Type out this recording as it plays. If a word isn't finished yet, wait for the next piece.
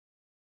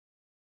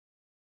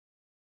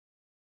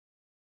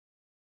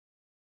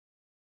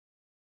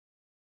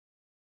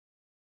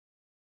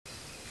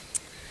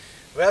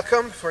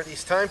Welcome for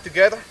this time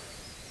together.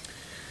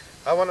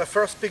 I want to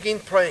first begin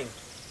praying.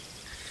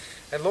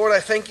 And Lord, I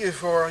thank you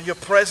for your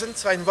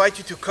presence. I invite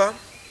you to come.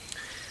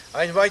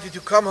 I invite you to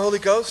come, Holy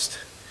Ghost,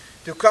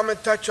 to come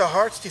and touch our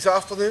hearts this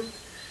afternoon.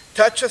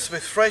 Touch us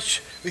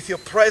with your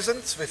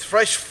presence, with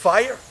fresh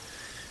fire,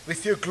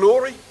 with your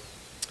glory.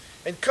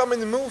 And come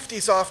and move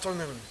this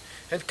afternoon.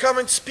 And come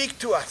and speak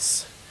to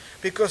us.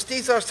 Because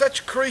these are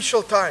such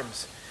crucial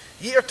times.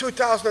 Year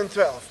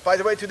 2012. By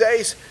the way,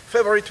 today is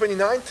February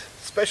 29th.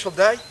 Special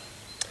day,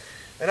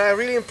 and I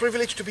really am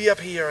privileged to be up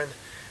here,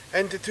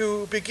 and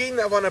to begin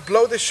I want to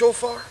blow the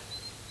shofar,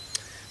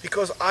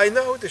 because I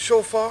know the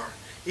shofar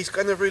is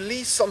going to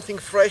release something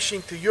fresh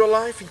into your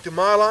life, into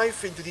my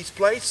life, into this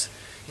place,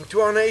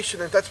 into our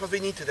nation, and that's what we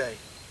need today.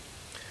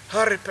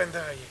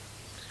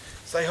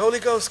 Say, Holy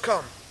Ghost,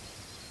 come.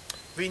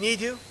 We need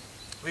you,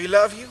 we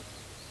love you,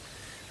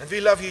 and we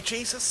love you,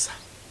 Jesus.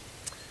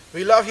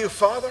 We love you,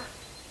 Father.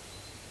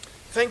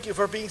 Thank you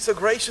for being so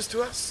gracious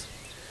to us.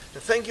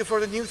 And thank you for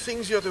the new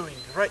things you're doing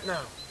right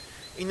now,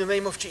 in the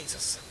name of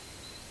Jesus.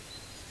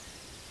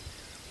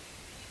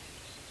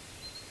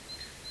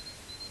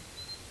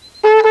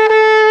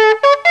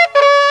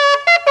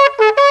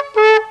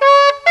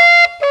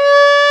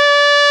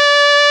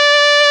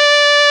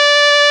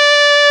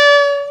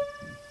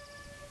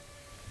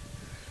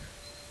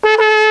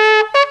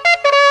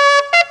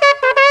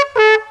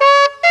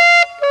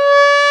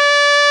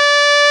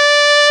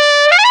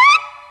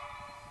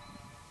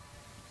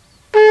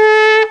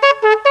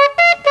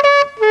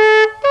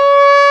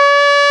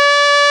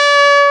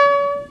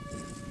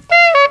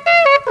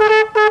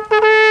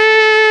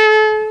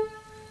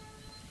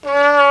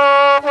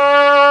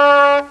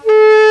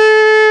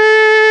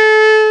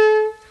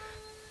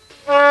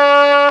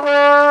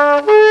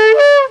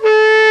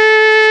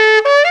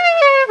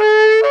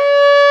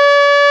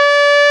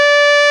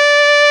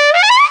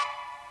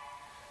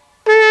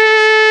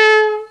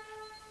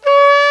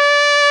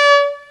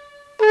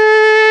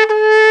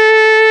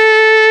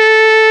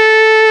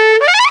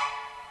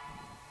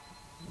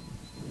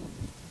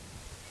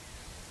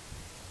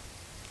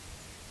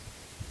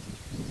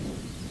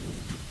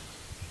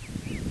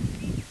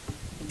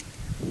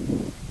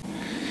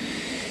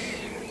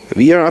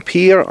 We are up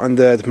here on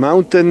the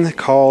mountain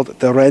called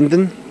the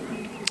Randen.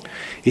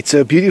 It's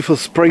a beautiful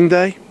spring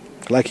day,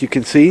 like you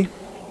can see.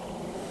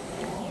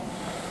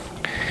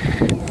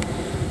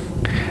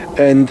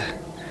 And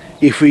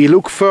if we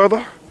look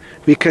further,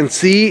 we can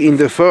see on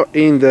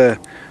the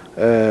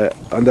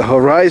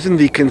horizon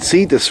we can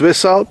see the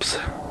Swiss Alps.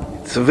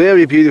 It's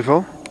very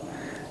beautiful.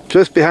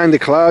 Just behind the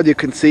cloud you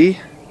can see.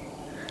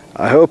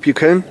 I hope you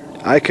can.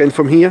 I can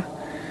from here.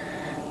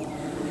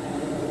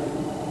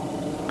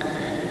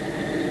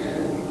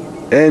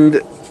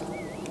 And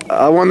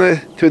I want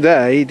to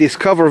today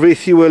discover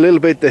with you a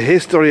little bit the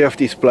history of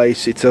this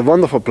place. It's a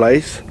wonderful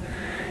place.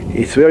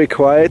 It's very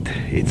quiet.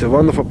 It's a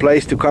wonderful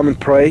place to come and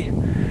pray.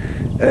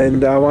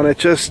 And I want to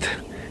just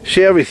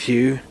share with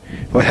you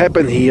what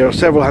happened here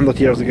several hundred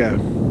years ago.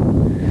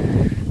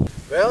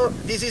 Well,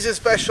 this is a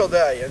special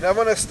day, and I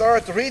want to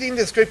start reading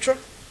the scripture.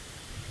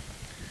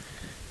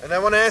 And I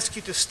want to ask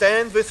you to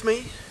stand with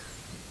me.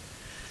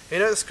 You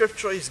know, the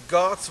scripture is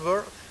God's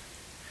word.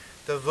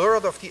 The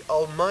word of the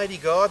Almighty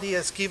God He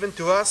has given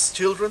to us,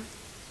 children.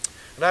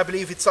 And I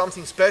believe it's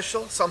something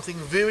special, something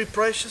very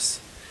precious,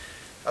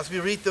 as we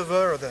read the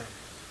word.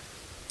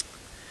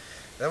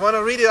 I want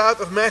to read it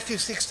out of Matthew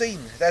 16,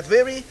 that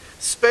very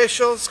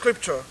special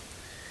scripture.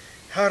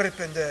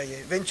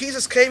 When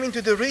Jesus came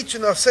into the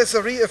region of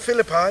Caesarea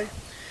Philippi,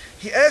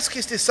 He asked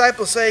His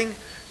disciples, saying,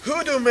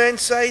 "Who do men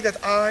say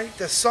that I,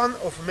 the Son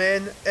of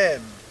Man,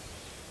 am?"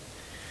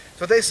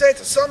 So they said,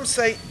 "Some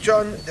say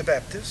John the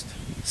Baptist,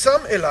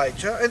 some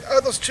Elijah, and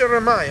others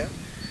Jeremiah,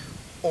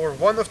 or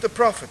one of the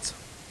prophets."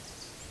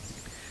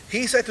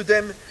 He said to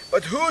them,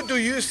 "But who do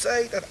you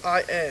say that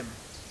I am?"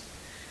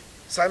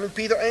 Simon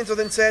Peter answered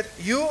and said,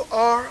 "You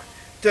are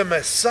the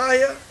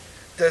Messiah,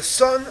 the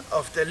Son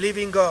of the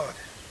living God."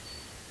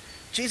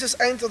 Jesus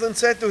answered and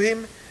said to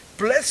him,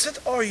 "Blessed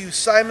are you,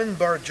 Simon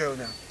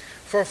Bar-Jonah,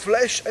 for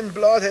flesh and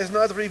blood has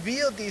not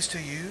revealed these to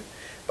you,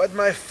 but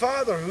my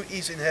Father who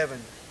is in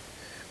heaven.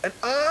 And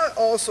I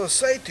also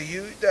say to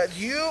you that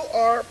you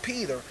are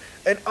Peter,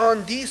 and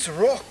on this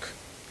rock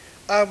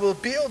I will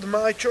build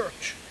my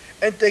church,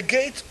 and the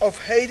gates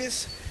of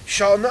Hades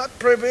shall not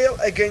prevail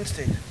against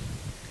it.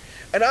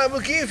 And I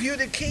will give you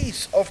the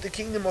keys of the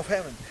kingdom of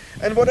heaven.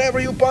 And whatever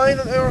you bind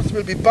on earth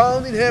will be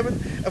bound in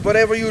heaven, and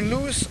whatever you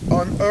loose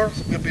on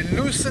earth will be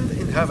loosened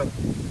in heaven."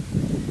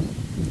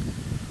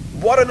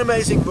 What an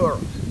amazing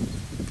word.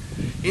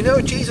 You know,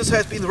 Jesus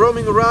has been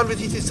roaming around with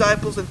His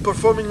disciples and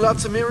performing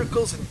lots of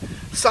miracles and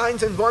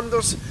signs and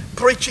wonders,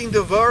 preaching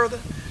the word,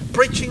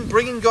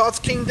 bringing God's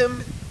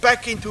kingdom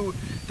back into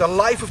the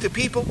life of the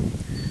people.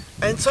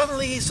 And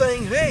suddenly He's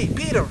saying, "Hey,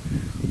 Peter,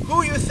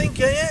 who you think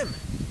I am?"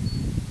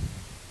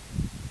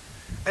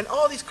 And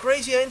all these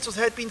crazy answers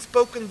had been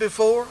spoken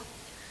before.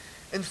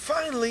 And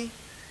finally,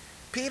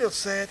 Peter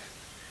said,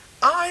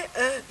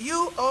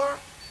 "You are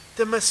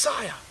the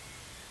Messiah,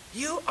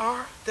 You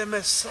are the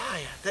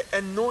Messiah, the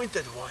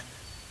anointed one,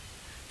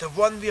 the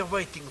one we are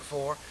waiting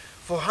for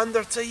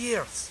hundreds of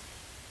years.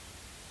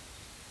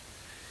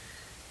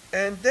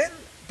 And then,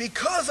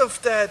 because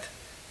of that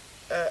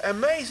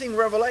amazing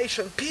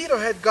revelation Peter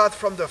had got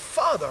from the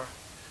Father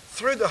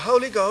through the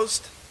Holy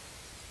Ghost,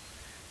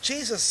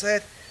 Jesus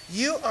said,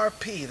 you are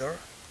Peter,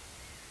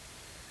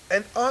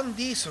 and on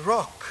this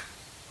rock.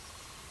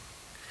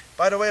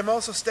 By the way, I'm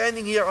also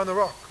standing here on a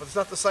rock, but it's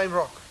not the same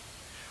rock.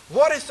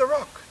 What is the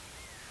rock?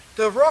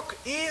 The rock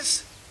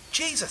is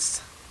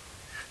Jesus.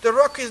 The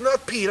rock is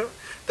not Peter.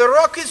 The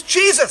rock is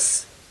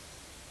Jesus.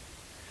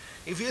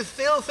 If you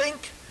still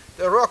think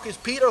the rock is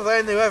Peter,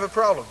 then you have a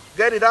problem.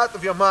 Get it out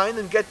of your mind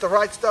and get the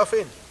right stuff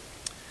in.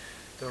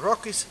 The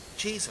rock is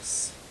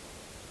Jesus.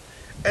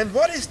 And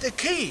what is the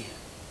key?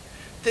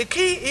 The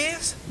key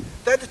is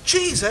that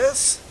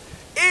Jesus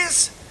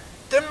is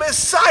the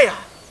Messiah.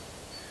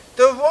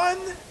 The one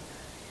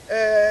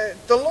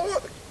the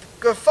Lord,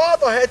 the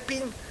Father had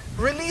been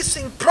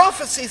releasing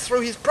prophecy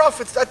through his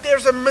prophets that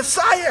there's a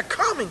Messiah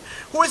coming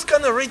who is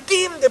going to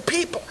redeem the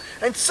people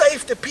and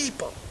save the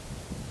people.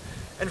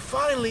 And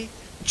finally,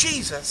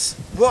 Jesus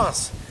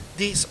was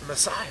this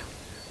Messiah.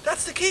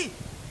 That's the key.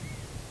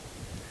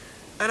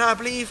 And I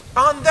believe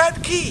on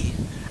that key,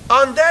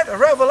 on that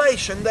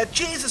revelation that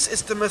Jesus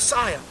is the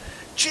Messiah,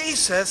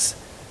 Jesus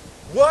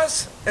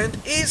was and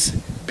is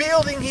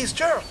building his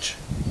church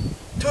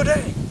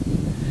today.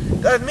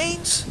 That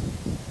means,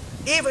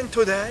 even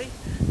today,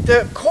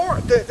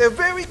 the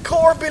very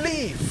core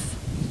belief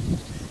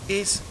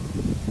is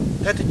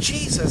that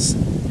Jesus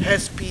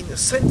has been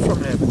sent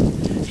from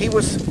heaven. He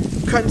was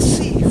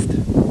conceived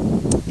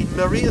in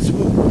Maria's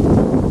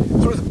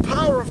womb through the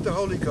power of the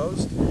Holy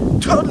Ghost,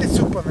 totally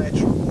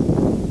supernatural.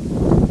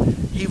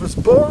 He was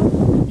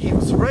born, he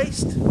was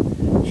raised,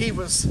 he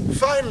was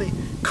finally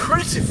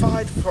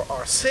crucified for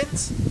our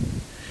sins.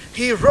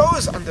 He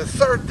rose on the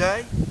third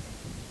day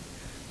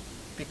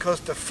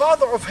because the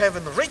Father of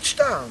heaven reached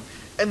down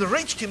and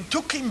reached him,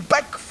 took him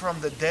back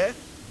from the dead,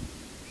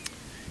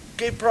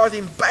 brought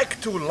him back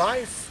to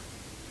life.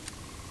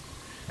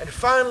 And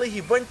finally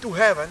he went to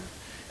heaven,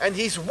 and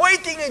he's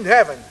waiting in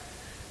heaven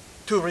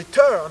to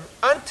return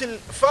until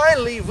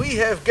finally we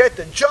have get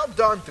the job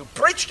done to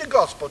preach the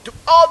gospel to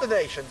all the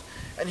nations,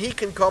 and he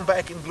can come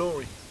back in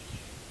glory.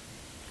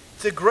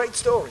 It's a great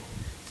story.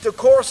 It's the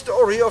core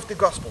story of the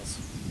Gospels.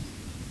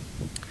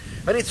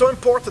 And it's so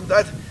important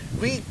that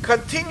we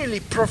continually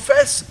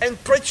profess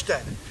and preach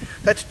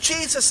that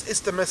Jesus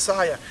is the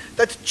Messiah,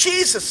 that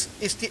Jesus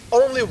is the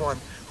only one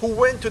who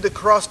went to the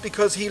cross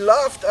because he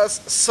loved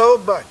us so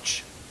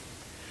much,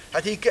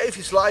 that he gave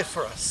his life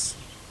for us,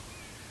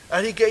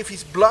 and he gave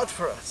his blood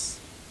for us,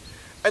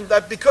 and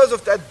that because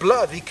of that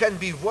blood we can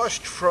be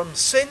washed from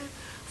sin,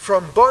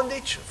 from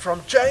bondage,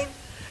 from chain.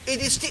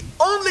 It is the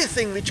only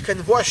thing which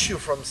can wash you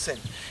from sin.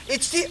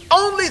 It's the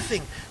only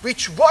thing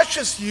which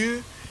washes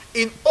you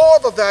in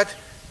order that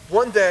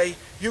one day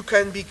you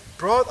can be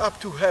brought up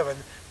to heaven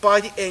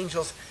by the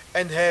angels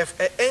and have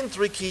an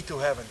entry key to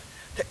heaven.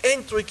 The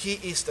entry key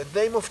is the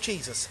name of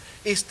Jesus,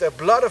 is the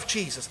blood of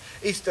Jesus,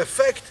 is the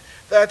fact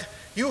that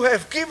you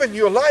have given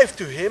your life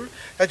to him,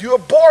 that you are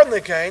born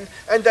again,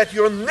 and that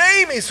your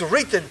name is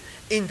written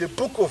in the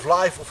book of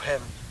life of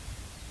heaven.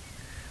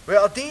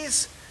 Well,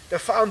 this the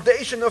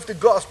foundation of the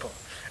gospel.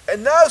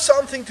 And now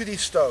something to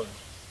this stone.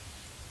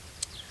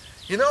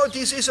 You know,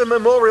 this is a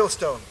memorial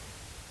stone.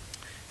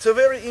 It's a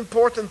very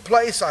important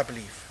place, I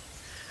believe.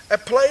 A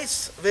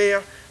place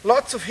where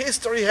lots of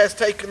history has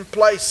taken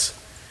place.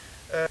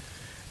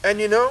 And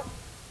you know,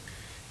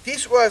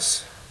 this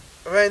was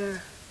when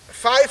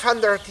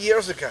 500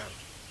 years ago,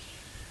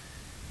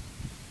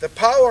 the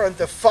power and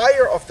the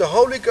fire of the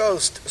Holy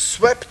Ghost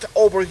swept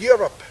over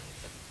Europe.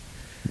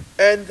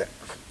 And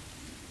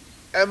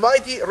a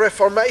mighty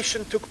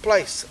reformation took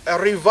place. A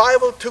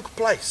revival took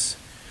place.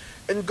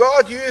 And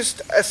God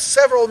used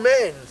several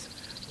men.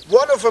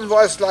 One of them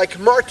was like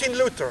Martin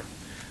Luther.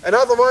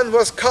 Another one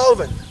was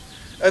Calvin.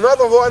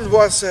 Another one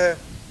was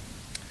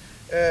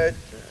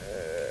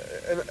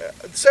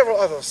several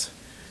others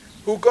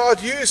who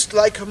God used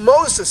like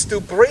Moses to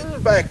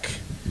bring back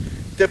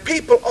the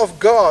people of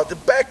God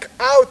back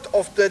out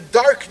of the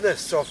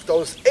darkness of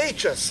those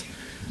ages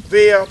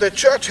where the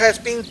church has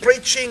been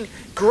preaching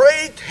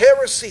great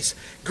heresies,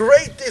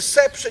 great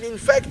deception. In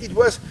fact, it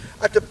was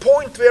at the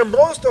point where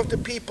most of the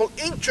people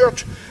in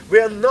church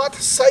were not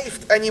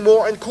saved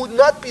anymore and could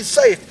not be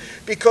saved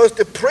because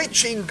the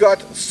preaching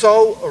got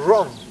so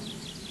wrong.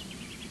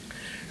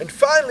 And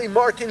finally,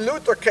 Martin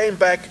Luther came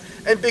back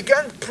and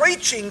began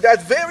preaching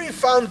that very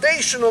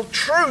foundational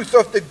truth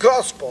of the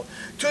gospel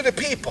to the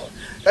people,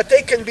 that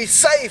they can be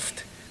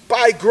saved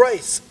by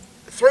grace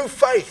through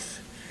faith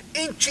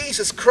in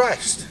Jesus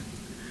Christ.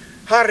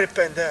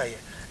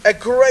 A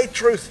great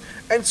truth.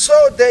 And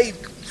so they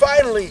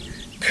finally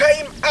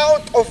came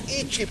out of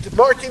Egypt.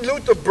 Martin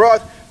Luther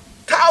brought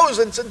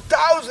thousands and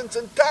thousands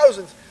and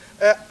thousands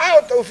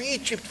out of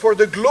Egypt for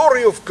the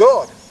glory of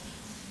God.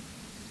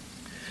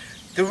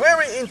 The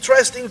very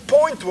interesting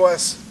point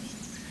was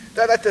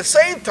that at the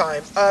same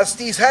time as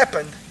this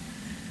happened,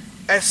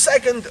 a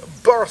second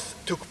birth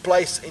took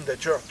place in the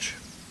church.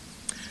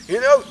 You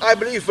know, I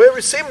believe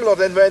very similar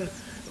than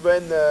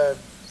when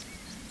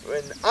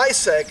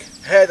Isaac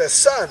had a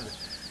son.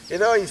 You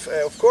know,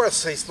 of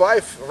course, his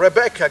wife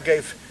Rebecca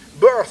gave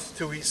birth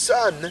to his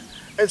son,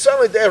 and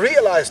suddenly they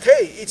realized,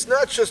 hey, it's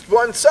not just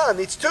one son,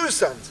 it's two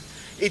sons.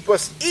 It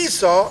was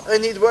Esau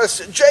and it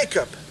was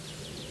Jacob.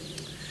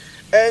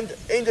 And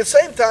in the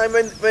same time,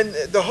 when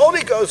the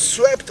Holy Ghost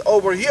swept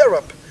over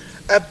Europe,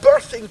 a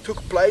birthing took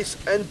place,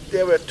 and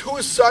there were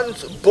two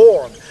sons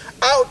born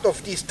out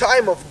of this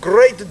time of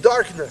great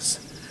darkness.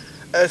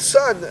 A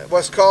son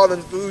was called,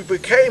 and who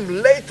became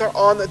later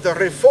on the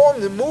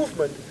Reformed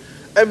movement,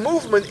 a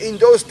movement in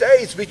those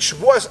days which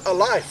was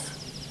alive.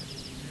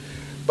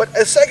 But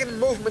a second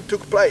movement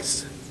took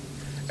place,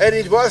 and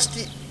it was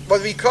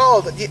what we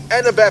called the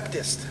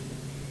Anabaptist.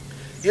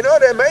 You know,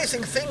 the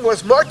amazing thing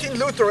was Martin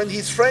Luther and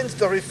his friends,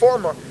 the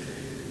Reformer,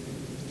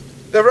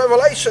 the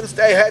revelations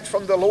they had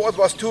from the Lord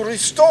was to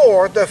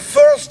restore the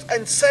first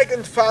and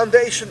second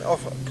foundation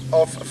of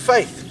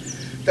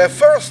faith. The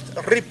first,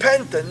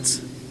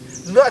 repentance,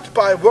 not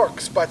by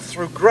works, but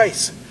through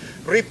grace.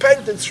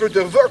 Repentance through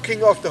the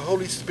working of the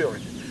Holy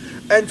Spirit.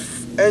 And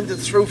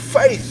through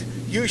faith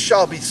you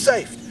shall be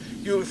saved.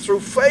 Through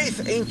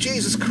faith in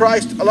Jesus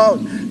Christ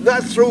alone.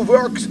 Not through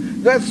works,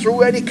 not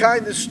through any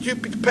kind of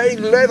stupid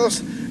paying letters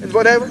and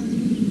whatever.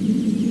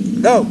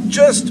 No,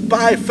 just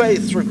by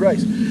faith through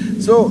grace.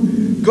 So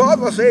God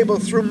was able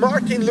through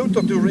Martin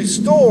Luther to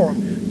restore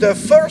the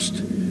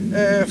first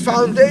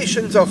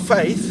foundations of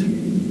faith.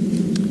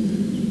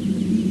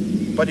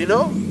 But you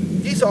know,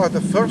 these are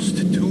the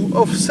first 2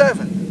 of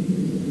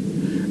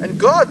 7. And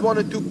God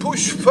wanted to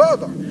push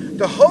further.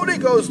 The Holy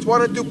Ghost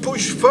wanted to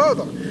push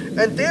further.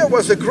 And there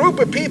was a group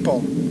of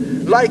people,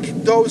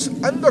 like those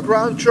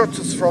underground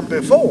churches from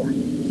before.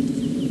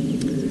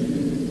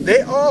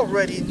 They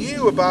already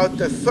knew about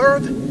the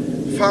third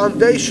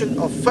foundation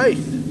of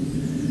faith.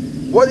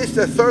 What is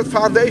the third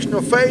foundation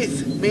of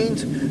faith?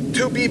 Means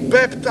to be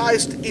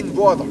baptized in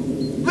water.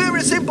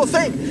 Very simple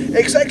thing.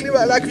 Exactly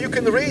like you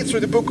can read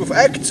through the book of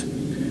Acts.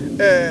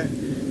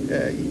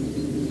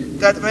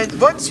 That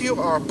once you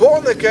are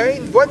born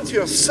again, once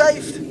you're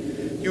saved,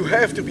 you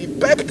have to be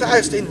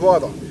baptized in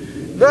water.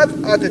 Not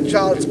at the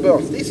child's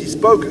birth. This is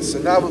bogus,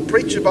 and I will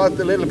preach a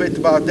little bit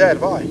about that.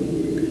 Why?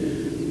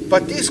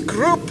 But this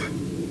group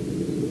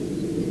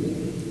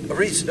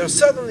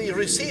suddenly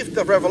received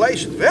the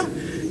revelation. Well,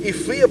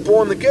 if we are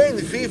born again,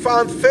 if we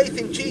found faith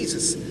in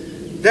Jesus,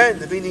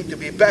 then we need to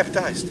be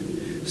baptized.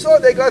 So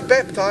they got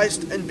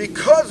baptized, and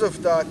because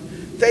of that,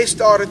 they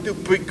started to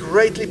be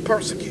greatly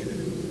persecuted.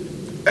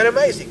 And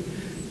amazing.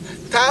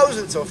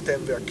 Thousands of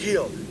them were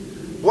killed.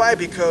 Why?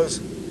 Because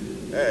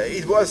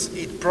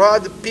it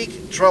brought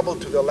big trouble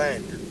to the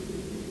land.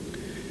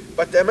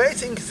 But the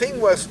amazing thing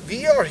was,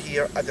 we are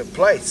here at a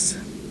place.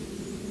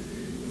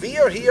 We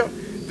are here,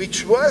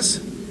 which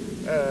was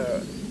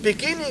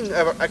beginning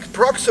of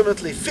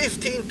approximately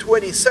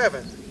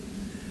 1527,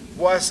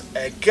 was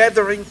a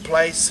gathering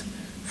place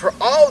for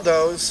all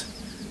those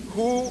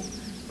who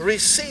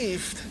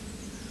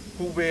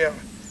were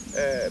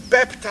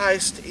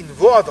baptized in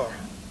water,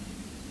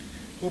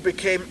 who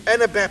became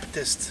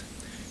Anabaptists.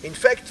 In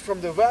fact,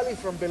 from the valley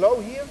from below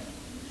here,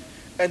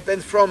 and then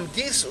from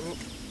this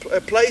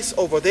place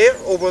over there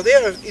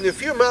in a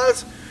few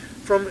miles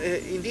from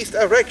in this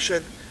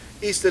direction,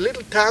 is the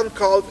little town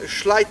called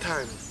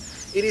Schleitheim.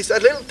 It is a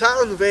little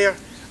town where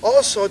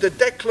also the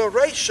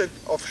declaration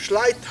of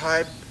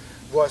Schleitheim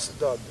was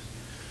done.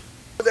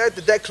 That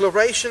the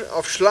declaration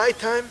of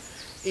Schleitheim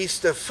is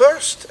the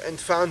first and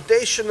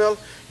foundational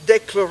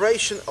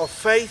declaration of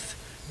faith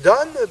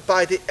done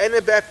by the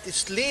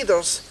Anabaptist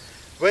leaders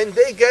when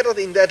they gathered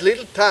in that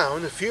little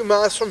town a few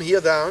miles from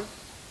here down,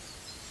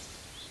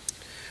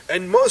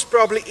 and most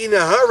probably in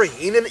a hurry,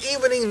 in an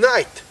evening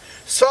night.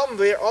 Some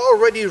were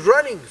already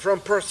running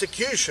from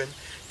persecution.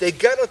 They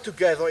gathered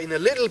together in a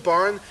little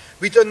barn.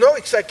 We don't know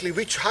exactly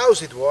which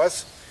house it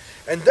was.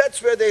 And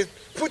that's where they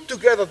put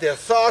together their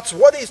thoughts.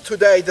 What is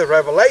today the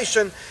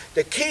revelation,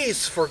 the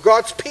keys for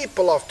God's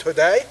people of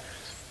today?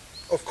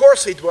 Of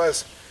course it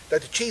was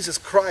that Jesus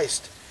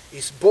Christ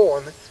is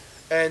born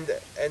and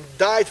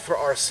died for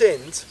our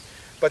sins.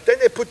 But then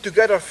they put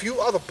together a few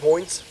other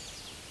points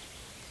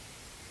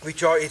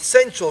which are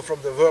essential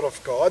from the Word of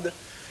God.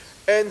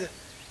 And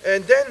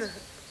then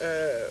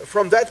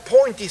from that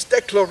point, this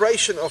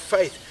declaration of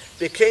faith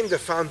became the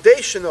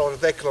foundational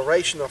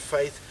declaration of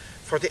faith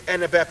for the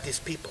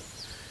Anabaptist people.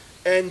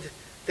 And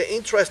the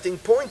interesting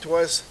point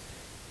was,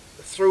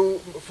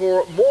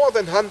 for more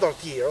than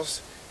 100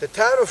 years, the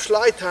town of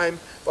Schleitheim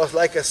was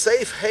like a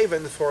safe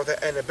haven for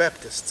the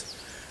Anabaptists.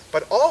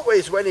 But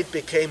always when it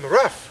became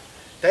rough,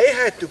 they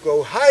had to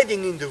go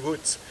hiding in the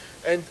woods.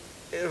 And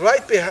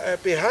right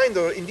behind,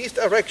 or in this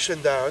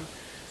direction down,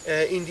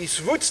 in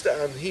these woods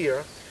down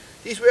here,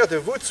 these were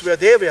the woods where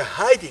they were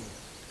hiding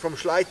from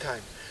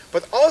Schleitheim.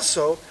 But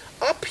also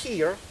up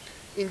here,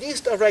 in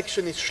this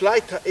direction is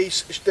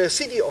the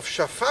city of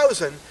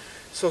Schaffhausen,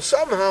 So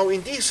somehow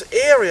in this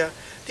area,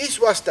 this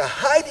was the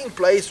hiding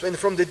place when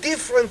from the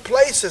different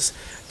places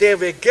they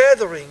were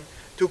gathering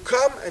to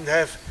come and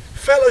have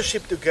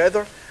fellowship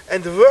together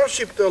and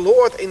worship the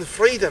Lord in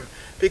freedom,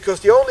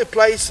 because the only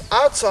place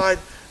outside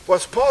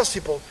was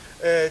possible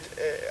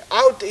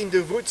out in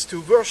the woods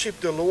to worship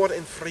the Lord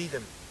in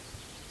freedom.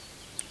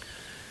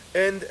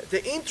 And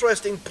the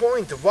interesting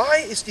point, why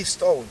is this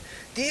stone?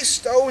 This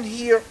stone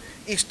here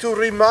is to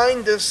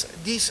remind us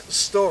this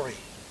story.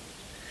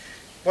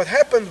 What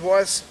happened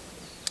was,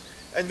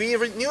 and we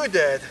knew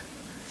that,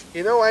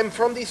 you know, I'm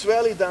from this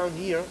valley down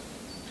here,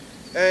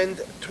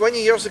 and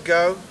 20 years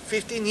ago,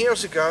 15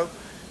 years ago,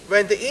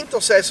 when the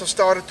intercessors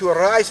started to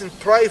arise and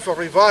pray for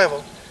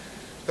revival,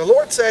 the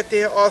Lord said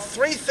there are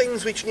three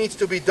things which needs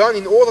to be done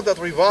in order that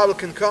revival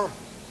can come.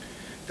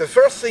 The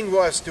first thing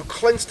was to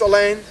cleanse the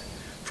land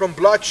from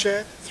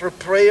bloodshed, through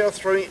prayer,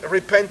 through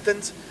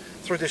repentance,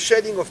 through the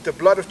shedding of the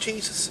blood of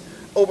Jesus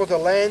over the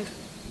land.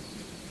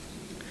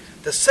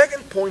 The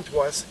second point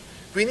was,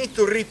 we need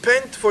to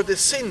repent for the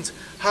sins,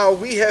 how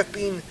we have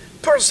been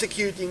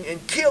persecuting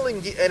and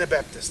killing the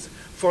Anabaptists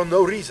for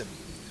no reason.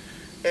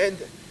 And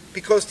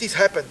because this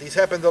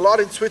happened a lot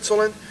in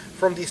Switzerland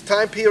from this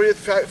time period,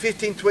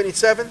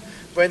 1527,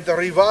 when the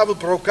revival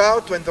broke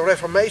out, when the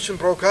Reformation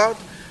broke out,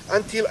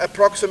 until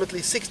approximately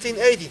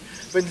 1680,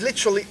 when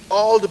literally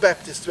all the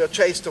Baptists were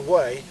chased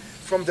away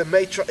from the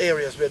major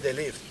areas where they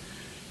lived,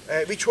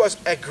 which was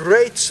a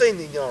great sin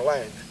in our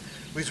land,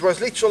 which was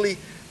literally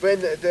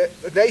when the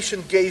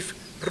nation gave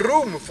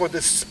room for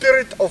the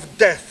spirit of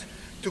death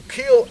to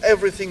kill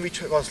everything which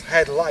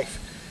had life.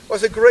 It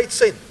was a great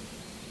sin.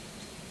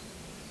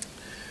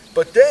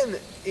 But then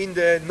in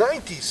the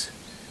 90s,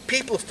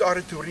 people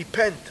started to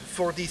repent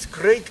for this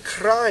great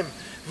crime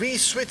we,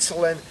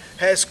 Switzerland,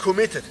 has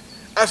committed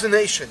as a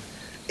nation,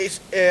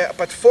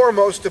 but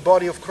foremost the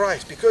body of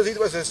Christ, because it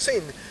was a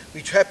sin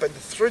which happened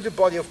through the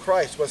body of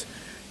Christ. Was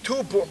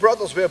two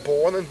brothers were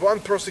born and one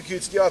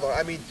persecutes the other.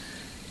 I mean,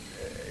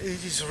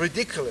 it is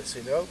ridiculous,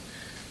 you know.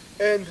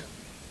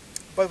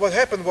 But what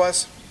happened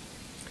was,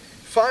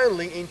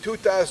 finally in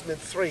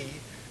 2003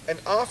 and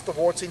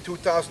afterwards in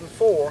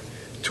 2004,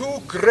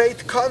 two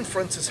great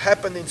conferences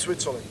happened in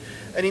Switzerland.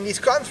 And in these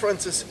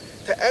conferences,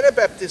 the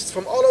Anabaptists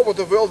from all over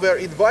the world were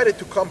invited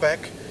to come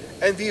back,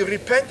 and we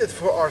repented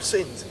for our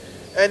sins.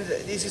 And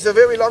this is a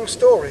very long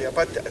story,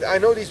 but I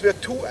know these were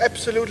two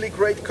absolutely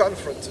great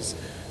conferences.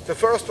 The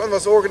first one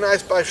was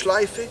organized by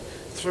Schleife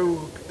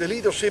through the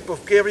leadership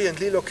of Gary and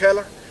Lilo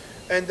Keller,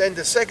 and then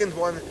the second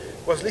one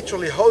was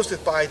literally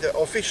hosted by the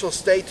official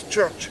state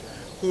church,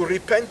 who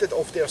repented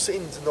of their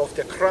sins and of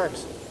their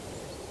crimes.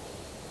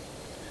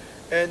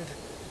 And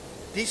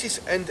this is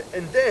and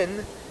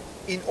then,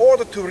 in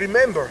order to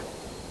remember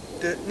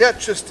not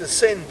just the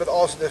sin but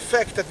also the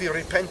fact that we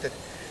repented,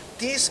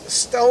 this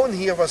stone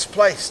here was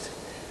placed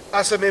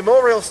as a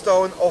memorial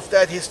stone of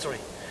that history,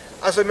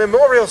 as a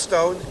memorial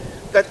stone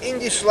that in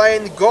this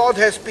land God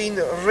has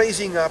been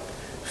raising up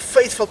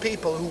faithful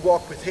people who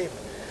walk with Him.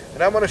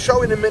 And I want to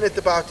show in a minute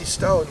about this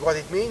stone, what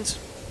it means.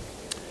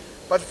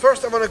 But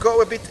first I want to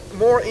go a bit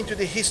more into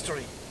the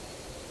history.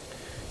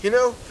 You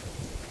know,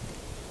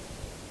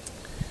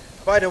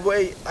 by the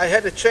way, I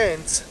had a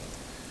chance,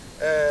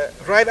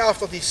 right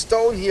after this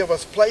stone here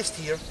was placed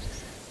here,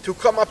 to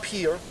come up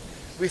here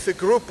with a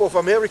group of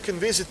American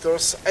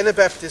visitors,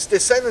 Anabaptists,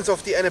 descendants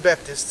of the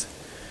Anabaptists,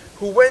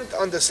 who went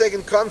on the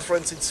second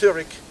conference in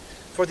Zurich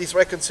for this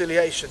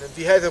reconciliation. And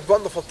we had a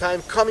wonderful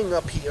time coming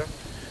here,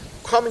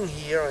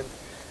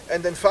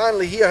 and then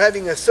finally here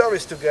having a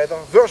service together,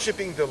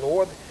 worshiping the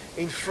Lord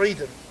in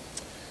freedom.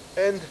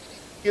 And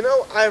you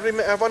know, I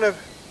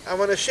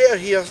want to share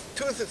here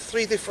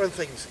three different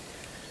things.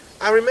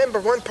 I remember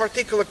one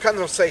particular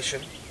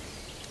conversation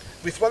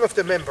with one of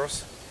the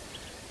members,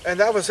 and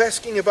I was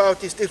asking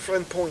about these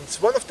different points.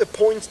 One of the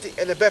points the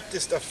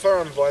Anabaptists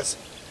affirmed was,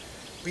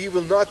 we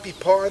will not be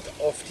part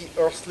of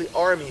the earthly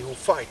army who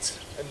fights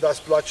and does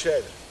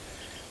bloodshed,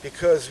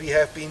 because we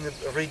have been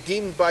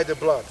redeemed by the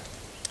blood.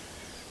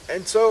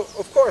 And so,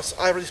 of course,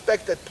 I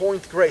respect that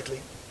point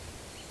greatly.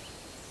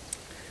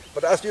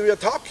 But as we were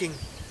talking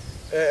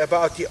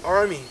about the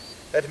army,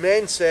 that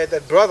man said,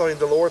 that brother in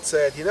the Lord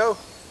said, you know,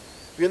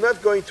 we are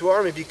not going to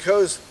army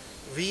because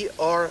we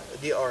are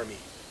the army.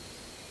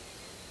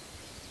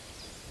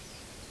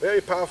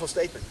 Very powerful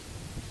statement.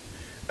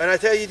 And I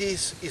tell you,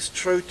 this is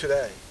true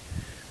today.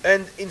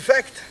 And in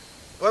fact,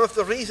 one of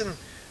the reasons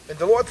when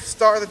the Lord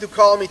started to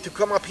call me to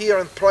come up here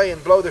and pray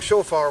and blow the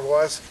shofar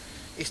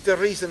is the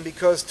reason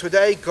because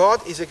today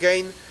God is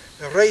again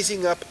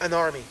raising up an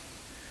army.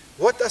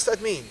 What does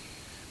that mean?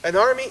 An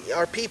army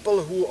are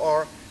people who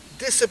are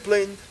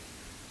disciplined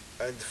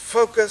and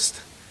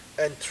focused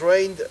and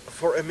trained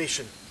for a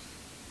mission.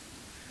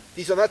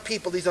 These are not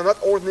people, these are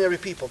not ordinary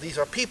people. These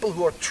are people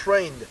who are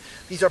trained.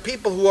 These are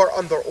people who are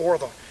under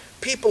order.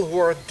 People who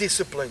are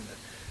disciplined.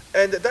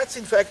 And that's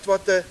in fact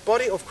what the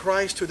body of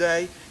Christ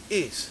today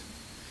is.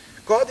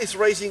 God is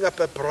raising up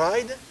a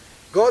bride.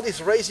 God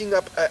is raising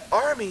up an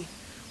army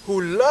who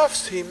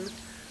loves Him,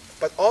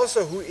 but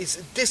also who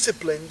is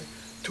disciplined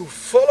to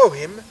follow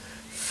Him,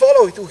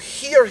 follow, to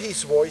hear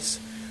his voice,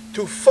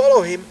 to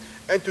follow him,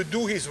 and to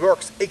do his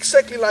works,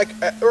 exactly like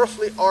an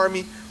earthly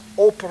army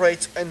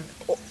operates and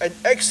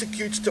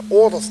executes the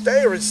orders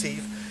they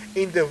receive.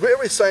 In the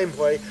very same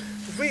way,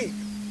 we,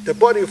 the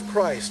body of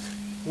Christ,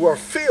 who are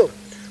filled,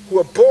 who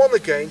are born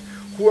again,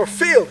 who are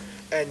filled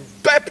and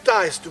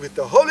baptized with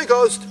the Holy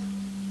Ghost,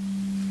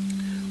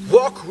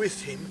 walk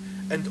with him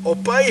and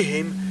obey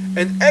him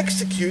and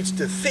execute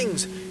the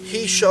things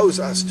he shows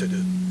us to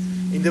do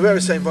in the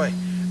very same way.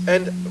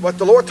 And what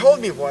the Lord told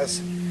me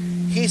was,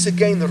 he's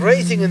again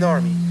raising an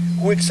army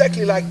who,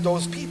 exactly like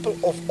those people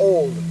of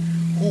old,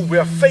 who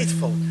were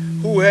faithful,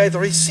 who had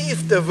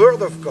received the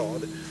word of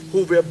God,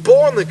 who were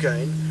born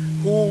again,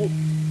 who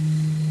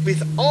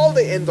with all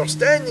the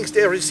understandings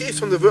they received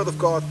from the word of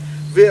God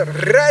were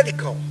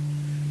radical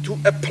to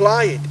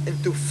apply it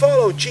and to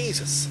follow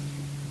Jesus.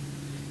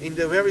 In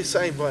the very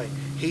same way,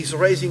 he's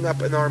raising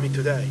up an army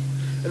today.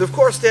 And of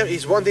course there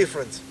is one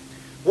difference.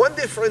 One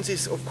difference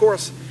is, of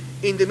course,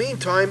 in the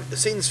meantime,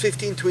 since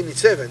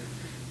 1527,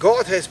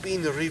 God has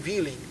been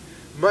revealing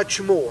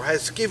much more,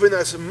 has given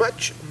us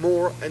much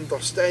more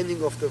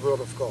understanding of the Word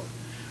of God.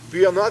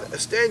 We are not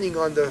standing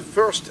on the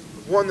first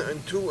 1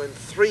 and 2 and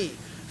 3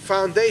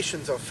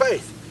 foundations of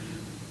faith.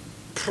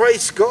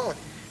 Praise God.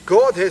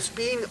 God has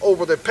been,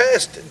 over the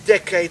past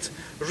decades,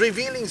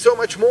 revealing so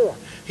much more.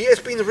 He has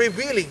been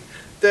revealing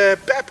the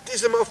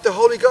baptism of the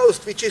Holy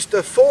Ghost, which is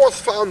the fourth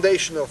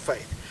foundation of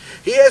faith.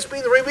 He has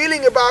been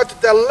revealing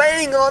about the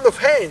laying on of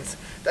hands.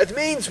 That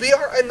means we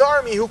are an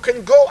army who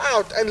can go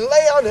out and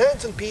lay on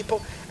hands on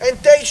people, and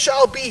they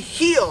shall be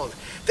healed.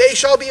 They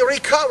shall be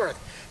recovered.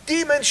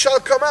 Demons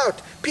shall come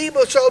out.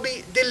 People shall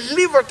be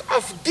delivered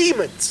of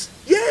demons.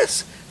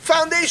 Yes,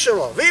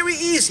 foundational, very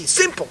easy,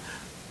 simple.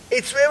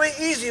 It's very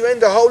easy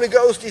when the Holy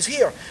Ghost is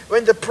here,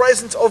 when the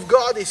presence of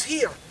God is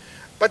here.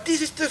 But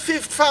this is the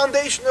fifth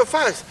foundation of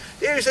faith.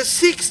 There is a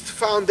sixth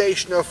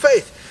foundation of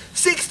faith.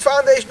 Sixth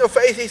foundation of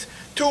faith is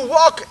to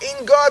walk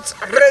in God's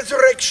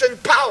resurrection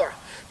power.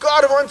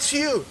 God wants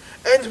you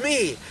and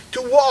me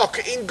to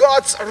walk in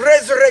God's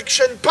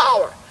resurrection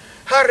power.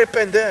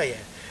 Haripendeye.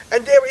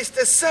 And there is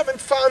the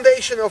seventh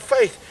foundation of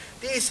faith.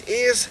 This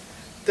is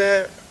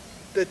the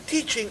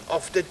teaching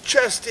of the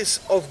justice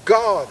of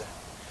God.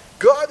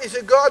 God is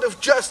a God of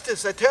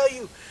justice, I tell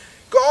you.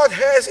 God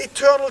has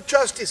eternal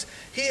justice.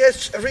 He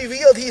has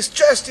revealed his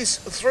justice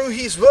through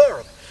his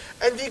word.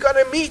 And we're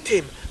going to meet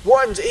him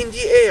once in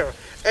the air.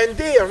 And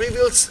there we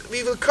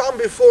will come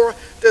before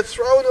the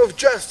throne of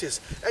justice.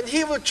 And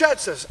he will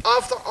judge us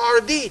after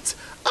our deeds,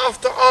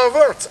 after our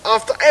words,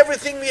 after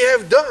everything we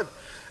have done.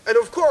 And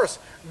of course,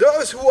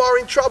 those who are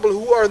in trouble,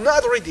 who are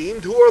not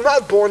redeemed, who are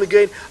not born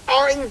again,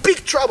 are in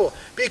big trouble,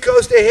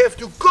 because they have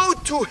to go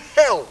to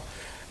hell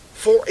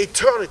for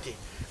eternity.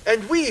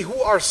 And we who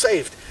are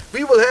saved,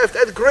 we will have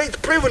that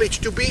great privilege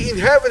to be in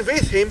heaven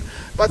with him,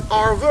 but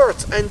our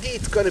words and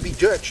deeds are going to be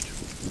judged.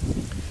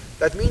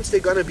 That means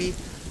they're going to be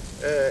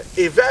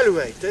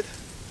evaluated,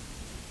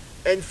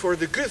 and for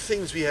the good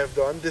things we have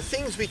done, the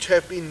things which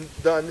have been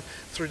done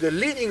through the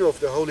leading of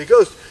the Holy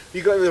Ghost,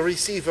 we're going to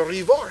receive a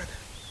reward.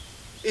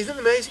 Isn't it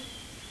amazing?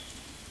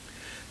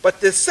 But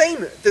the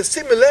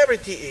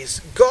similarity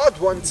is, God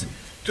wants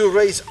to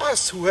raise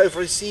us who have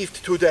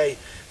received today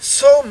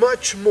so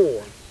much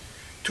more,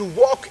 to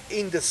walk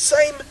in the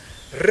same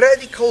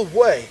radical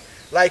way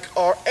like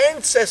our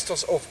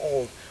ancestors of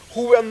old,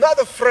 who were not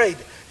afraid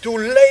to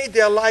lay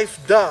their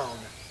life down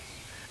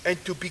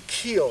and to be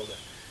killed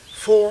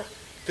for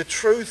the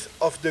truth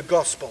of the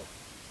gospel.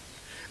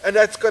 And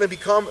that's going to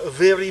become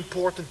very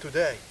important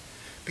today,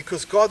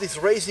 because God is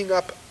raising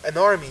up an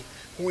army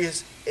who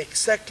is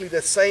exactly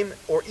the same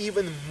or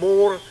even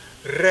more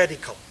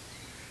radical.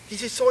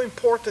 This is so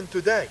important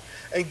today.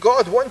 And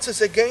God wants us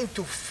again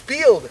to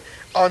build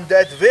on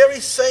that very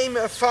same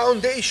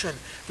foundation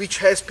which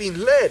has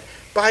been led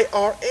by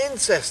our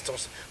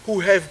ancestors who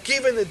have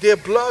given their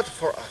blood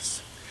for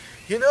us.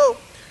 You know,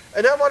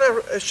 and I want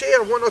to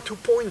share one or 2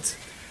 points.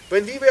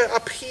 When we were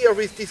up here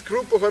with this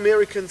group of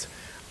Americans,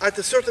 at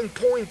a certain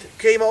point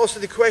came also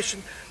the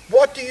question,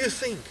 what do you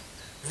think?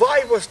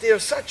 Why was there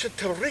such a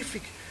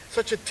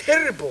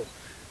terrible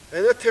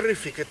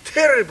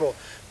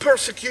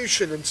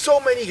persecution, and so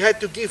many had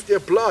to give their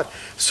blood,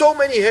 so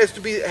many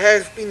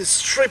have been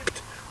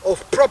stripped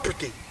of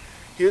property,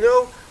 you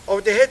know, or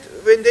they had,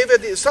 when they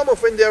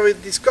were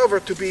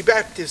discovered to be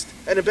Baptist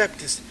and a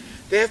Baptist,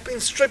 they have been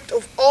stripped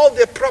of all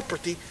their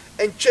property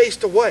and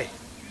chased away.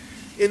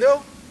 You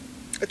know,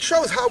 it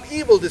shows how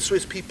evil the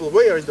Swiss people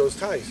were in those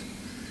times,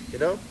 you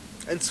know,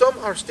 and some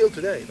are still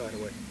today, by the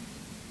way.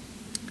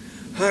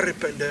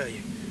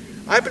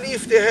 I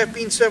believe there have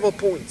been several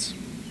points.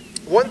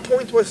 One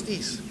point was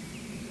this.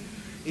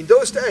 In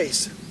those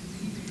days,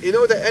 you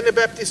know, the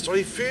Anabaptists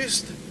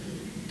refused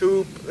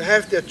to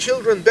have their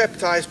children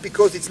baptized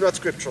because it's not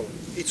scriptural.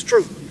 It's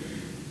true.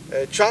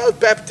 Child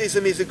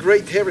baptism is a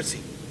great heresy.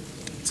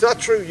 It's not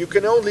true. You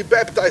can only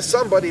baptize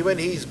somebody when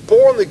he's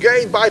born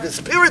again by the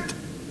Spirit.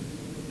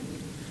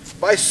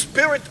 By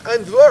Spirit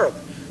and Word.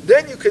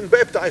 Then you can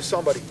baptize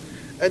somebody.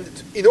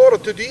 And in order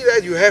to do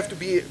that, you have to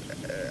be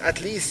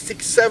at least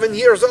 6, 7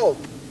 years old.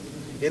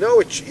 You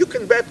know, you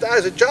can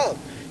baptize a child.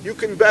 You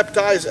can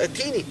baptize a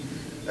teenie.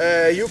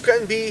 You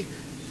can be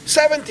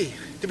 70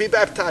 to be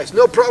baptized,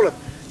 no problem.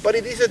 But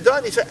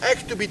it's an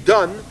act to be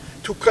done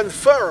to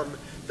confirm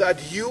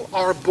that you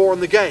are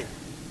born again.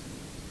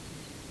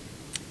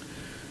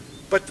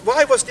 But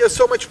why was there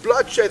so much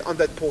bloodshed on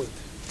that point?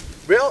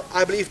 Well,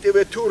 I believe there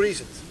were 2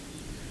 reasons.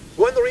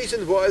 One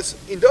reason was,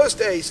 in those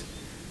days,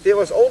 there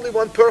was only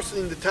one person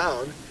in the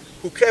town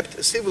who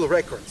kept civil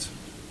records,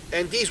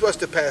 and this was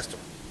the pastor.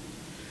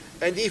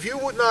 And if you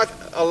would not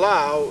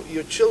allow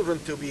your children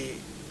to be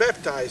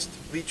baptized,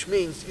 which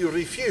means you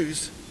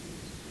refuse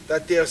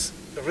that there's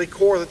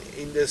recorded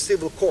in the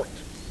civil court.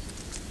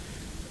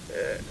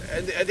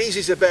 And this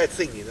is a bad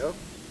thing, you know,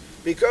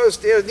 because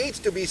there needs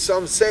to be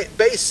some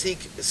basic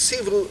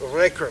civil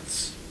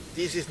records.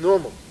 This is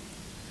normal.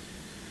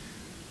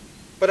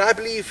 But I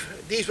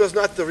believe this was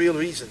not the real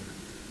reason.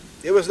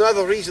 There was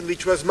another reason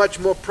which was much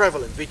more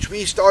prevalent, which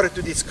we started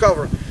to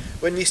discover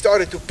when we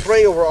started to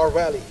pray over our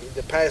valley in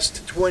the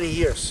past 20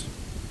 years.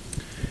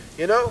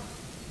 You know,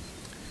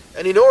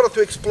 and in order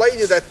to explain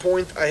you that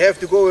point, I have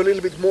to go a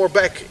little bit more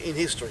back in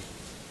history.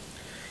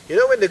 You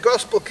know, when the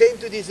gospel came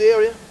to this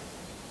area,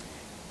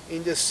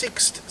 in the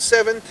 6th,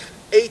 7th,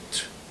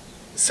 8th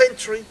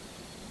century,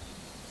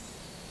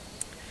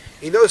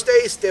 in those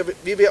days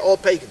we were all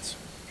pagans.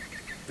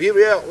 We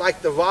were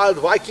like the wild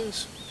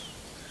Vikings.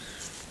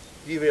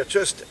 We were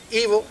just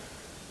evil.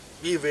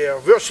 We were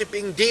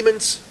worshipping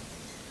demons.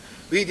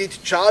 We did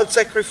child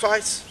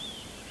sacrifice.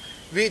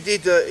 We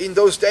did, in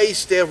those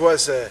days, there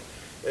was a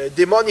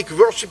demonic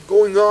worship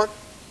going on.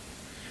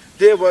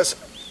 There was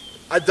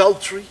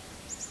adultery,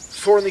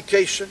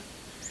 fornication,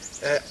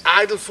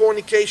 idol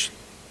fornication,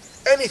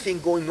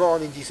 anything going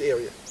on in this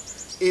area.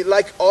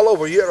 Like all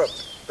over Europe.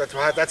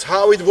 That's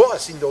how it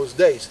was in those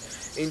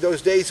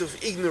days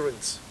of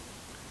ignorance.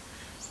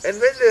 And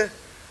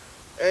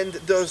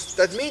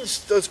that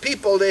means those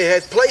people, they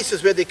had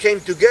places where they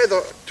came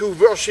together to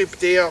worship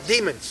their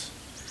demons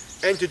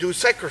and to do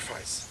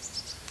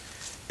sacrifice.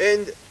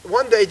 And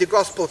one day the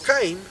gospel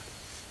came,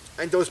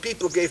 and those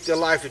people gave their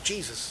life to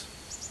Jesus.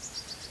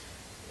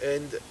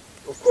 And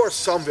of course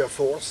some were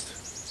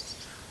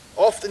forced.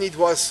 Often it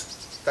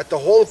was that the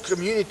whole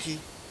community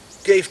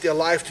gave their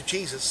life to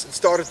Jesus and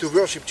started to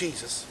worship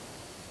Jesus.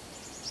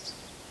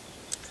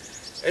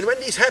 And when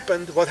this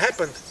happened, what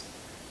happened?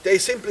 They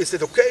simply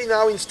said, okay,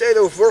 now instead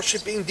of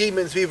worshipping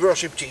demons, we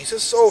worship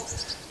Jesus. So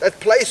that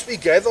place we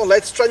gather,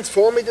 let's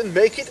transform it and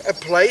make it a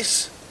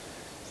place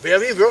where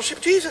we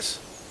worship Jesus.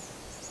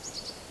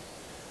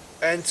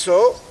 And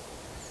so,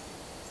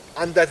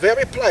 on that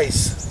very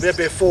place where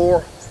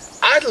before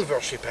idol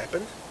worship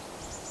happened,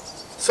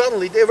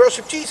 suddenly they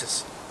worship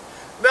Jesus.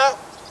 Now,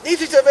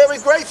 this is a very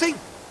great thing.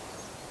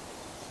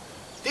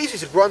 This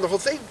is a wonderful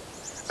thing.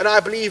 And I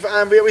believe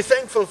I'm very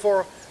thankful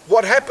for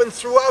what happened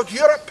throughout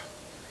Europe.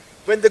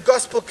 When the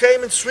gospel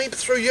came and swept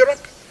through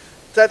Europe,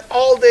 that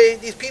all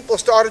these people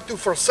started to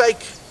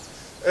forsake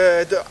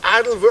the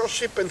idol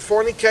worship and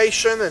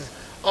fornication and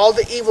all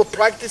the evil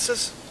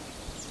practices.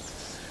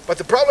 But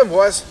the problem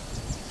was,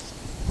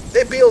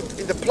 they built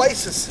in the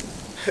places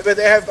where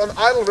they have done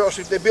idol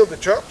worship, they built a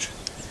church,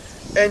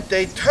 and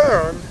they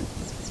turned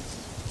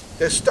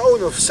the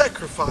stone of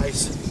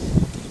sacrifice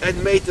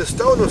and made the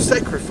stone of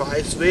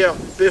sacrifice where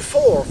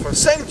before, for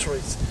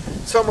centuries,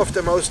 some of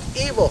the most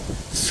evil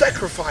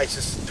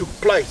sacrifices took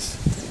place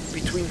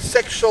between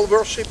sexual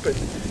worship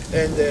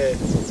and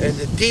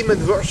the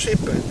demon worship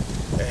and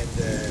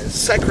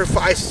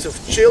sacrifices of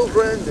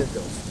children and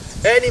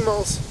of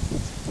animals.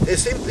 They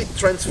simply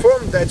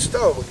transformed that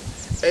stone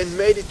and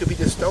made it to be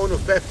the stone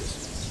of baptism.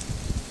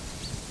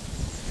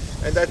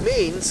 And that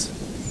means,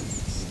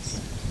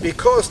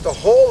 because the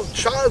whole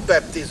child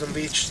baptism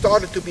which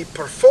started to be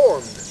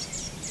performed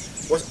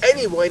was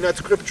anyway not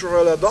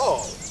scriptural at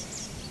all,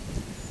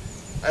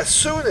 as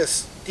soon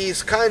as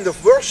this kind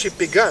of worship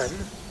began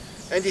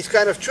and this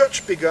kind of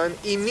church began,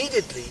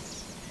 immediately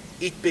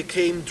it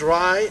became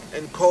dry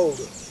and cold.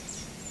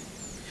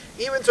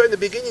 Even so, in the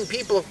beginning,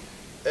 people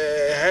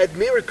had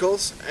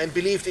miracles and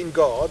believed in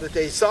God, that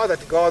they saw that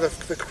the God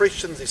of the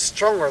Christians is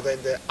stronger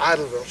than the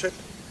idol worship.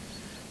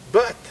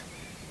 But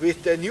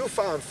with the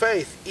newfound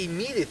faith,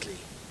 immediately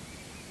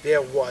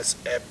there was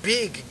a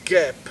big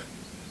gap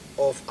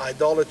of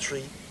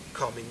idolatry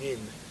coming in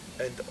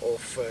and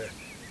of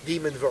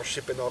demon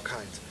worship and all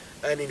kinds.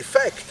 And in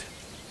fact,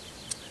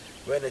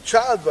 when a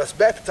child was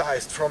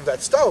baptized from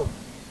that stone,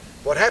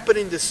 what happened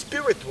in the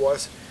spirit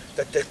was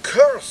that the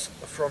curse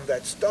from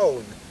that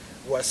stone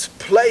was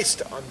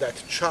placed on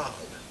that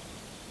child.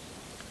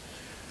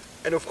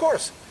 And of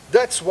course,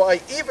 that's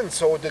why even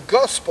so the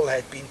gospel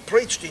had been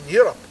preached in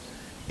Europe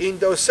in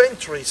those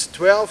centuries,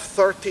 12th,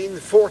 13th,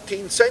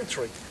 14th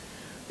century.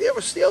 There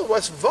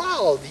was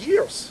wild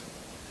years.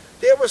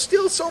 There was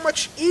still so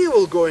much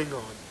evil going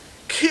on.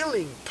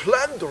 Killing,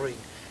 plundering,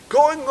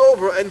 going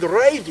over and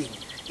raiding.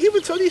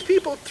 Even so, these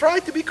people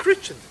tried to be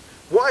Christians.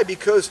 Why?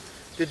 Because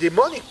the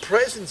demonic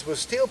presence was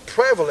still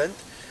prevalent,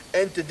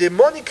 and the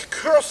demonic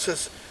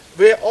curses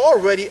were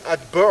already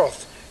at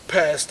birth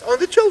passed on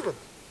the children.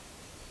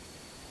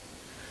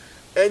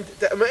 And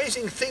the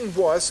amazing thing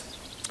was,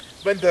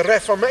 when the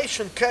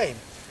Reformation came,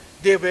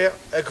 there were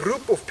a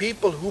group of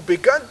people who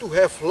began to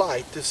have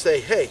light to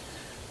say, hey,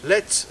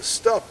 let's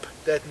stop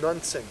that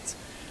nonsense.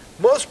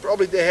 Most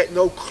probably they had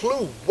no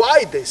clue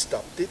why they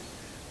stopped it,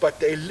 but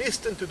they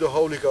listened to the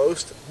Holy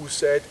Ghost who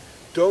said,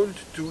 don't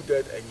do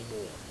that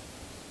anymore.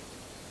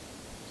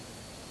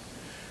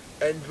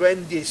 And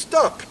when they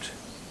stopped,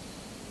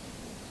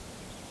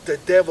 the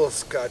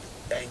devils got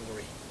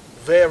angry,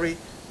 very,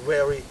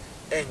 very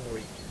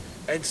angry,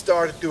 and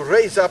started to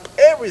raise up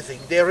everything.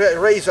 They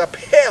raised up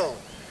hell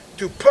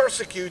to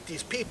persecute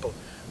these people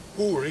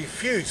who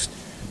refused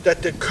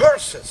that the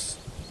curses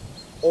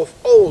of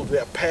old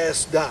were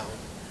passed down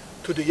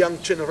to the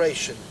young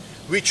generation,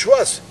 which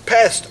was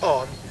passed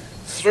on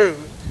through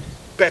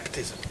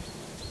baptism.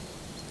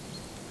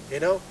 You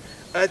know,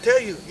 I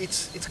tell you,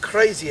 it's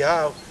crazy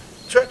how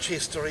church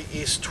history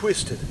is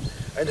twisted,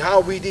 and how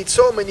we did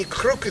so many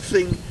crooked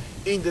things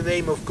in the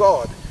name of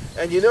God.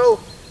 And you know,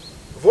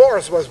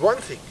 wars was one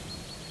thing,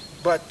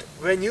 but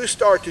when you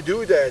start to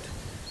do that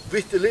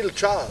with the little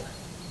child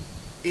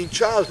in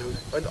childhood,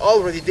 and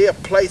already there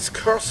place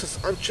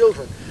curses on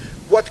children,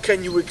 what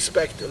can you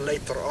expect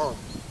later on?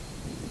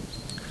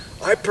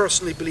 I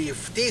personally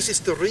believe this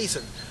is the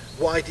reason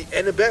why the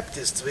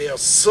Anabaptists were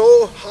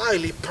so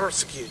highly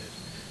persecuted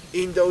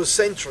in those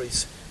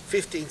centuries,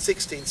 15th,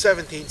 16th,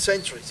 17th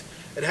centuries,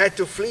 and had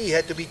to flee,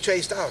 had to be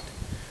chased out.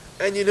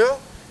 And you know,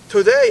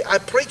 today I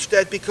preach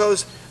that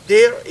because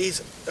there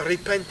is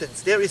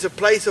repentance. There is a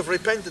place of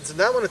repentance.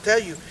 And I want to tell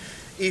you,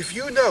 if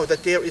you know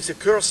that there is a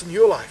curse in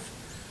your life,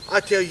 I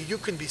tell you, you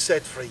can be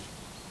set free.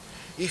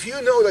 If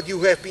you know that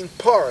you have been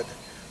pardoned,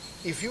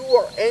 if you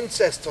are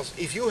ancestors,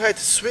 if you had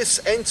Swiss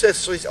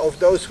ancestries of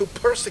those who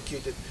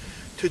persecuted,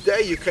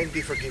 today you can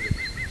be forgiven.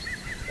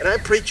 And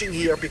I'm preaching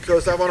here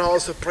because I want to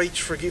also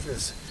preach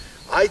forgiveness.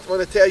 I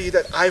want to tell you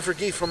that I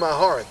forgive from my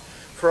heart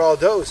for all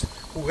those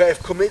who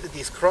have committed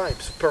these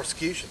crimes of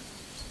persecution.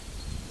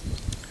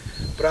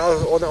 But I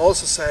want to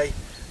also say,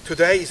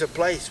 today is a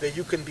place where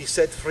you can be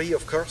set free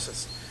of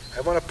curses.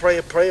 I want to pray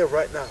a prayer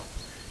right now,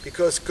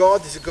 because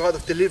God is a God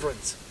of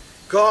deliverance.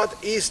 God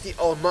is the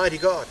Almighty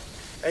God,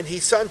 and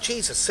His Son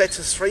Jesus sets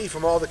us free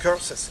from all the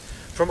curses,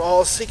 from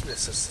all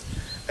sicknesses.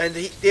 And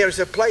there is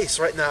a place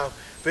right now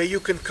where you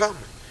can come,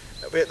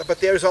 but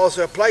there is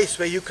also a place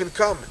where you can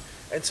come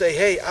and say,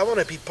 hey, I want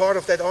to be part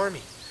of that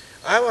army.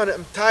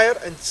 I'm tired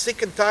and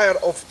sick and tired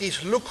of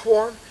this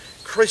lukewarm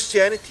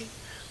Christianity,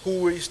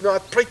 who is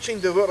not preaching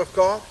the Word of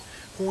God,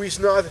 who is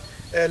not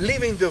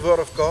living the Word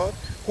of God,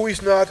 who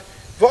is not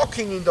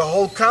walking in the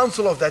whole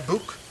counsel of that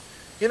book.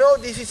 You know,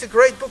 this is a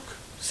great book.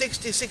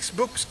 66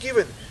 books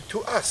given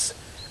to us,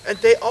 and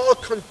they all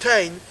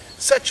contain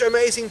such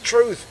amazing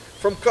truth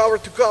from cover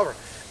to cover.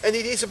 And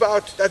it is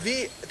about that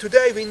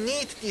today we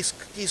need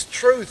this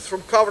truth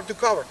from cover to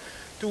cover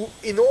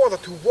in order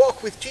to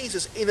walk with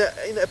Jesus in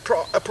an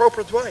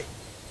appropriate way.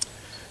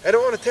 And I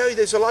want to tell you,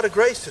 there's a lot of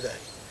grace today.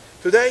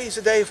 Today is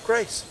a day of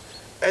grace,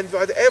 and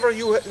whatever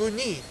you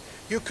need,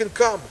 you can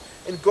come,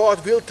 and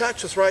God will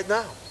touch us right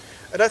now.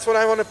 And that's what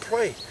I want to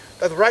pray,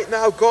 that right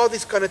now God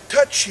is going to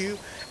touch you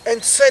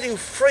and set you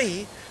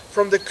free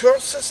from the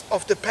curses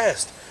of the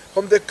past,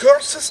 from the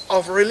curses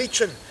of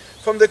religion,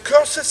 from the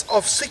curses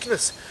of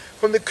sickness,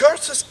 from the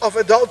curses of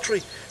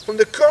adultery, from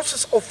the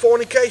curses of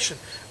fornication,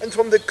 and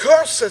from the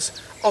curses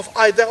of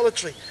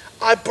idolatry.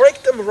 I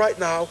break them right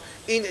now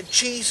in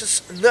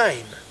Jesus'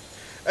 name.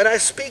 And I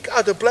speak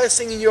out a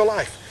blessing in your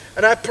life.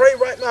 And I pray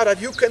right now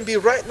that you can be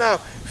right now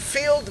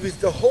filled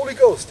with the Holy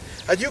Ghost,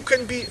 that you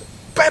can be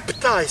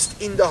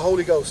baptized in the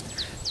Holy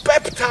Ghost.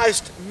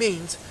 Baptized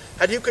means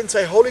that you can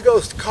say, Holy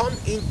Ghost, come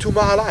into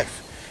my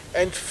life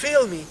and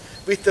fill me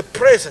with the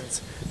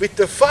presence, with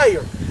the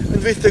fire,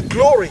 and with the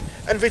glory,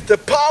 and with the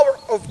power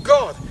of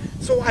God,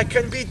 so I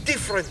can be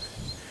different.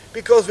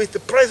 Because with the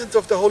presence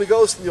of the Holy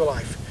Ghost in your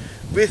life,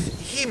 with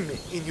Him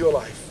in your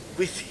life,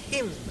 with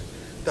Him,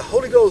 the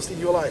Holy Ghost in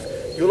your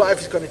life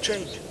is going to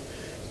change.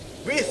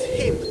 With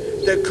Him,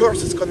 the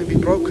curse is going to be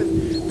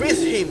broken.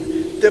 With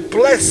Him, the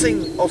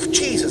blessing of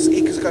Jesus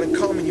is going to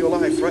come in your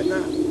life right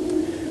now.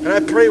 And I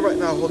pray right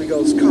now, Holy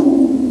Ghost,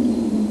 come.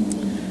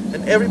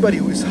 And everybody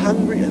who is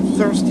hungry and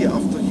thirsty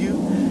after you,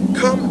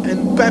 come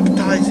and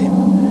baptize him.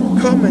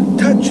 Come and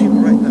touch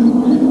him right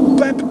now.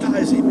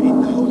 Baptize him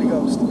in the Holy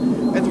Ghost.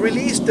 And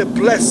release the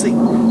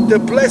blessing, the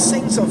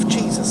blessings of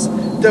Jesus,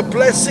 the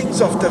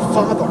blessings of the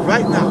Father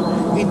right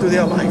now into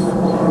their life.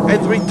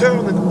 And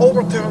return and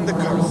overturn the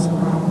curse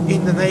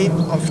in the name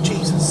of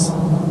Jesus.